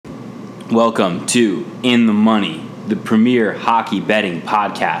Welcome to In the Money, the premier hockey betting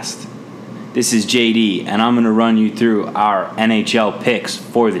podcast. This is JD, and I'm going to run you through our NHL picks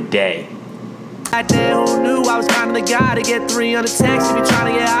for the day. Back then, who knew I was kind of the guy to get 3 on the text if you're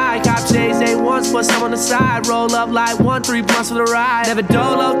trying to get high. Cop chase A1s, put some on the side. Roll up like 1-3 blunts for the ride. Never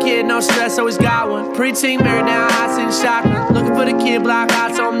dolo kid, no stress, always got one. Preteen, married down, hot sitting shotgun. Looking for the kid, block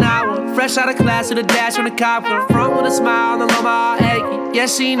hot, so I'm not one. Fresh out of class with a dash when the cop come. Front with a smile, the lumber all achy. Yeah,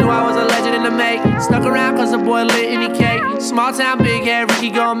 she knew I was a legend in the making. Stuck around cause the boy lit and he cakey. Small town, big head, Ricky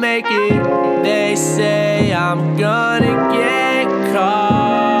gon' make it. They say I'm gonna get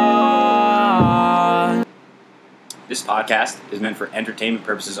caught. This podcast is meant for entertainment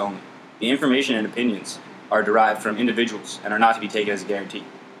purposes only. The information and opinions are derived from individuals and are not to be taken as a guarantee.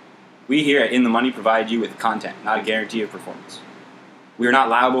 We here at In the Money provide you with content, not a guarantee of performance. We are not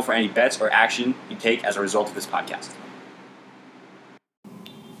liable for any bets or action you take as a result of this podcast.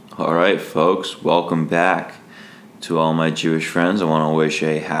 All right, folks, welcome back to all my Jewish friends. I want to wish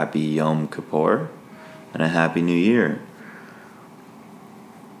a happy Yom Kippur and a happy New Year.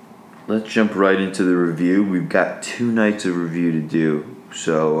 Let's jump right into the review. We've got 2 nights of review to do.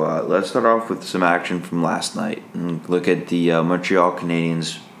 So let's start off with some action from last night and look at the Montreal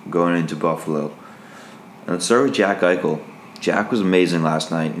Canadiens going into Buffalo. Let's start with Jack Eichel. Jack was amazing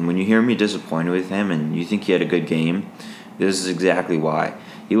last night, and when you hear me disappointed with him and you think he had a good game, this is exactly why.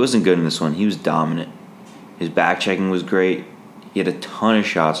 He wasn't good in this one. He was dominant. His back checking was great. He had a ton of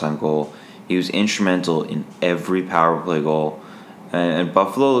shots on goal. He was instrumental in every power play goal. And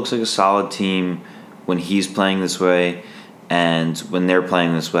Buffalo looks like a solid team when he's playing this way and when they're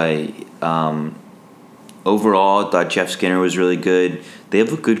playing this way. Overall, I thought Jeff Skinner was really good. They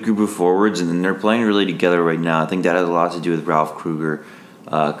have a good group of forwards, and they're playing really together right now. I think that has a lot to do with Ralph Kruger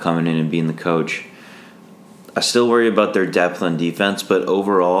coming in and being the coach. I still worry about their depth on defense, but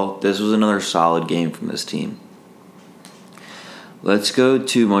overall, this was another solid game from this team. Let's go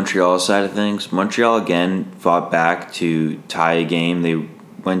to Montreal's side of things. Montreal again fought back to tie a game. They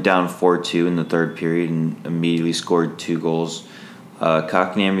went down 4-2 in the third period and immediately scored 2 goals.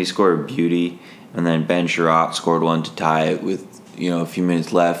 Kotkaniemi scored a beauty, and then Ben Chiarot scored one to tie it with a few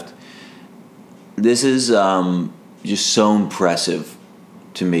minutes left. This is just so impressive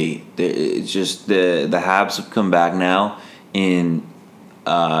to me. It's just the Habs have come back now in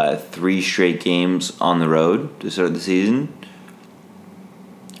 3 straight games on the road to start the season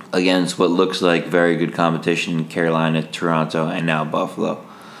against what looks like very good competition in Carolina, Toronto, and now Buffalo.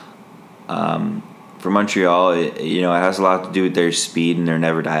 For Montreal, it has a lot to do with their speed and their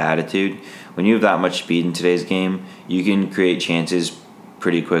never-die attitude. When you have that much speed in today's game, you can create chances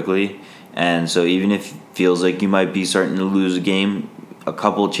pretty quickly. And so even if it feels like you might be starting to lose a game, a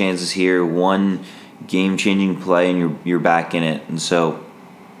couple of chances here, one game-changing play, and you're back in it. And so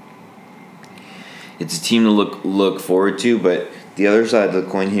it's a team to look forward to, but the other side of the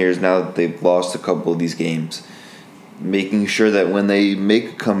coin here is now that they've lost a couple of these games, making sure that when they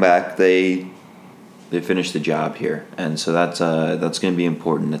make a comeback, they finish the job here. And so that's going to be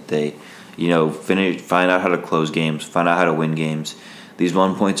important that they find out how to close games, find out how to win games. These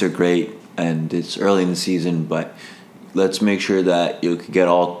 1 points are great, and it's early in the season, but let's make sure that you can get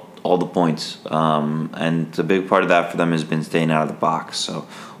all the points. And a big part of that for them has been staying out of the box. So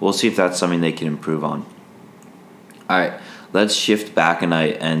we'll see if that's something they can improve on. All right, let's shift back a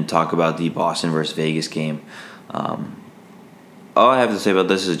night and talk about the Boston versus Vegas game. All I have to say about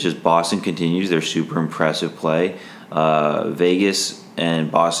this is just Boston continues their super impressive play. Vegas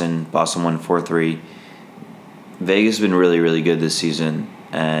and Boston won 4-3. Vegas has been really, really good this season,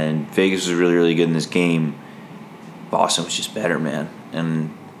 and Vegas was really, really good in this game. Boston was just better, man.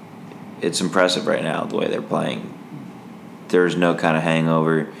 And it's impressive right now the way they're playing. There's no kind of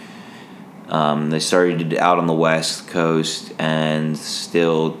hangover. They started out on the West Coast and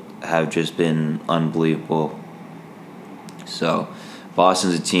still have just been unbelievable. So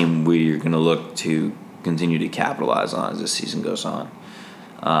Boston's a team we're going to look to continue to capitalize on as this season goes on.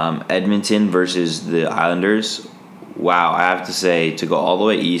 Edmonton versus the Islanders. Wow, I have to say, to go all the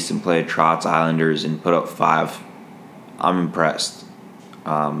way east and play Trotz Islanders and put up 5, I'm impressed.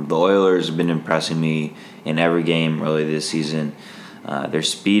 The Oilers have been impressing me in every game really this season. Their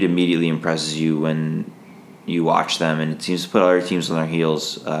speed immediately impresses you when you watch them, and it seems to put other teams on their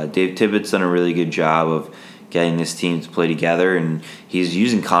heels. Dave Tibbetts done a really good job of getting this team to play together, and he's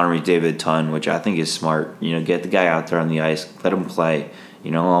using Connor McDavid a ton, which I think is smart. Get the guy out there on the ice, let him play.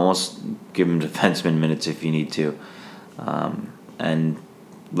 Almost give him defenseman minutes if you need to. And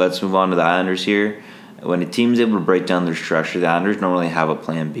let's move on to the Islanders here. When a team's able to break down their structure, the Islanders normally have a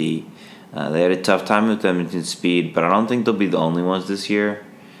plan B. They had a tough time with Edmonton's speed, but I don't think they'll be the only ones this year.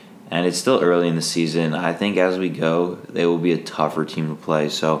 and it's still early in the season. I think as we go, they will be a tougher team to play.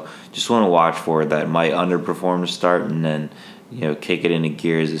 So just want to watch for that might underperform to start and then kick it into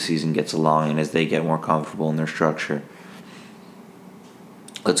gear as the season gets along and as they get more comfortable in their structure.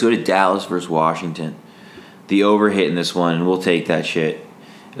 Let's go to Dallas versus Washington. The over hit in this one, and we'll take that shit.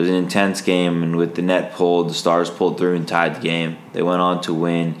 It was an intense game, and with the net pulled, the Stars pulled through and tied the game. They went on to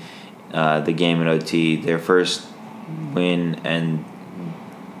win the game in OT, their first win, and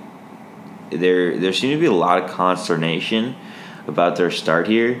there seemed to be a lot of consternation about their start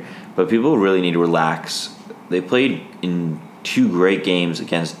here, but people really need to relax. They played in 2 great games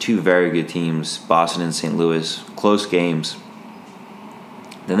against 2 very good teams, Boston and St. Louis, close games.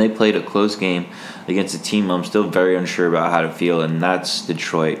 Then they played a close game against a team I'm still very unsure about how to feel, and that's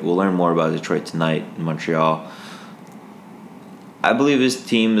Detroit. We'll learn more about Detroit tonight in Montreal. I believe this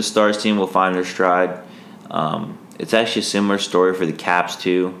team, the Stars team, will find their stride. It's actually a similar story for the Caps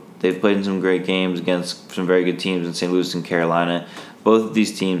too. They've played in some great games against some very good teams in St. Louis and Carolina. Both of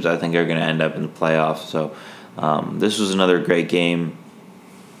these teams, I think, are going to end up in the playoffs. So this was another great game.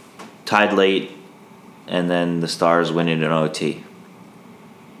 Tied late, and then the Stars win it in OT.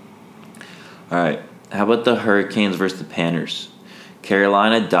 All right, how about the Hurricanes versus the Panthers?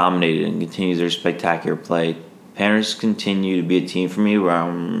 Carolina dominated and continues their spectacular play. Panthers continue to be a team for me where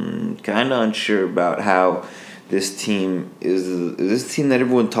I'm kind of unsure about how this team is this team that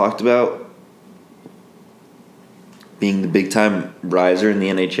everyone talked about being the big-time riser in the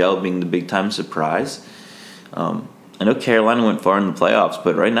NHL, being the big-time surprise. I know Carolina went far in the playoffs,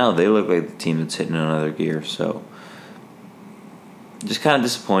 but right now they look like the team that's hitting another gear, so just kind of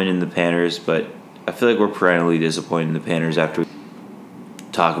disappointed in the Panthers, but I feel like we're perennially disappointed in the Panthers after we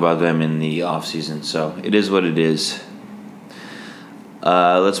talk about them in the offseason, so it is what it is.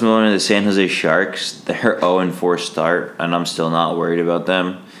 Let's move on to the San Jose Sharks. They're 0-4 start, and I'm still not worried about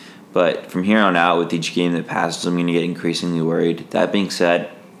them. But from here on out, with each game that passes, I'm going to get increasingly worried. That being said,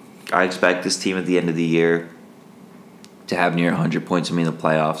 I expect this team at the end of the year to have near 100 points in the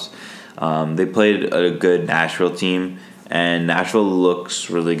playoffs. They played a good Nashville team, and Nashville looks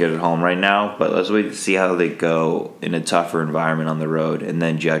really good at home right now. But let's wait to see how they go in a tougher environment on the road and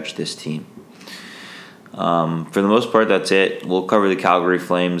then judge this team. For the most part, that's it. We'll cover the Calgary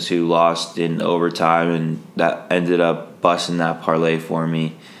Flames, who lost in overtime, and that ended up busting that parlay for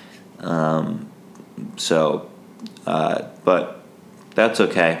me. But that's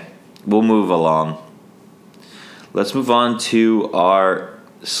okay. We'll move along. Let's move on to our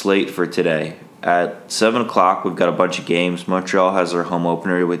slate for today. At 7 o'clock, we've got a bunch of games. Montreal has their home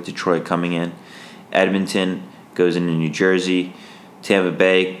opener with Detroit coming in. Edmonton goes into New Jersey. Tampa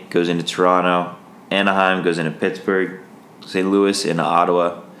Bay goes into Toronto. Anaheim goes into Pittsburgh. St. Louis into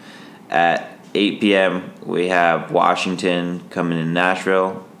Ottawa. At 8 p.m., we have Washington coming in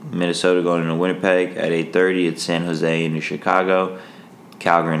Nashville. Minnesota going into Winnipeg. At 8:30, it's San Jose into Chicago.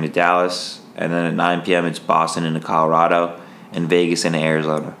 Calgary into Dallas. And then at 9 p.m., it's Boston into Colorado. And Vegas into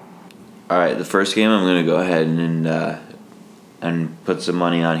Arizona. All right, the first game I'm going to go ahead and put some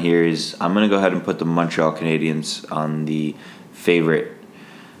money on here is I'm going to go ahead and put the Montreal Canadiens on the favorite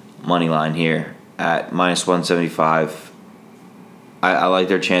money line here at minus 175. I like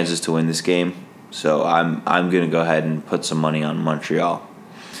their chances to win this game, so I'm going to go ahead and put some money on Montreal.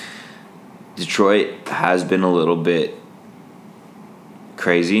 Detroit has been a little bit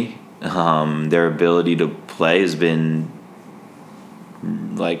crazy. Their ability to play has been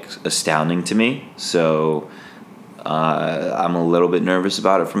astounding to me, so I'm a little bit nervous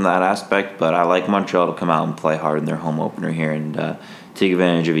about it from that aspect, but I like Montreal to come out and play hard in their home opener here and take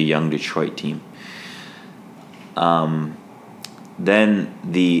advantage of a young Detroit team. Then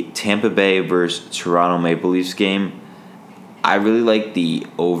the Tampa Bay versus Toronto Maple Leafs game, I really like the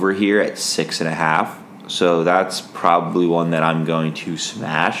over here at 6.5. So that's probably one that I'm going to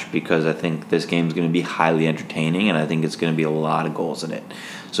smash because I think this game is going to be highly entertaining and I think it's going to be a lot of goals in it.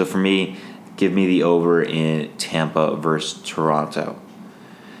 So for me, give me the over in Tampa versus Toronto.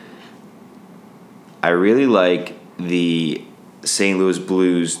 I really like the St. Louis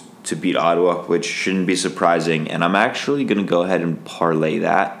Blues to beat Ottawa, which shouldn't be surprising. And I'm actually going to go ahead and parlay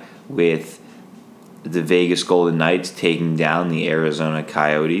that with the Vegas Golden Knights taking down the Arizona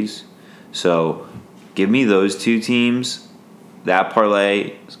Coyotes. So give me those two teams. That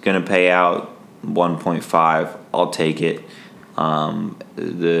parlay is going to pay out 1.5. I'll take it.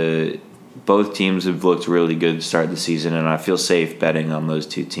 Both teams have looked really good to start the season, and I feel safe betting on those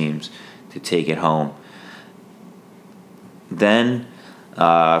two teams to take it home. Then,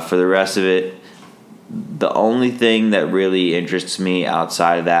 for the rest of it, The only thing that really interests me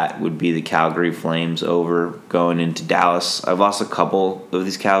outside of that would be the Calgary Flames over going into Dallas. I've lost a couple of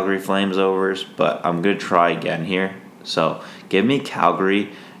these Calgary Flames overs, but I'm going to try again here. So give me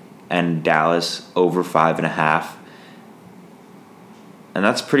Calgary and Dallas over 5.5. And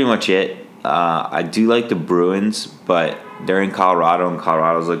that's pretty much it. I do like the Bruins, but they're in Colorado, and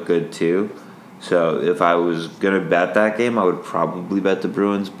Colorado's look good too. So if I was going to bet that game, I would probably bet the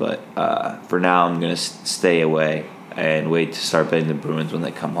Bruins. But for now, I'm going to stay away and wait to start betting the Bruins when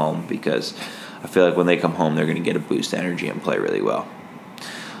they come home, because I feel like when they come home, they're going to get a boost of energy and play really well.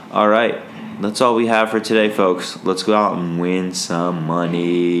 All right. That's all we have for today, folks. Let's go out and win some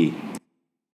money.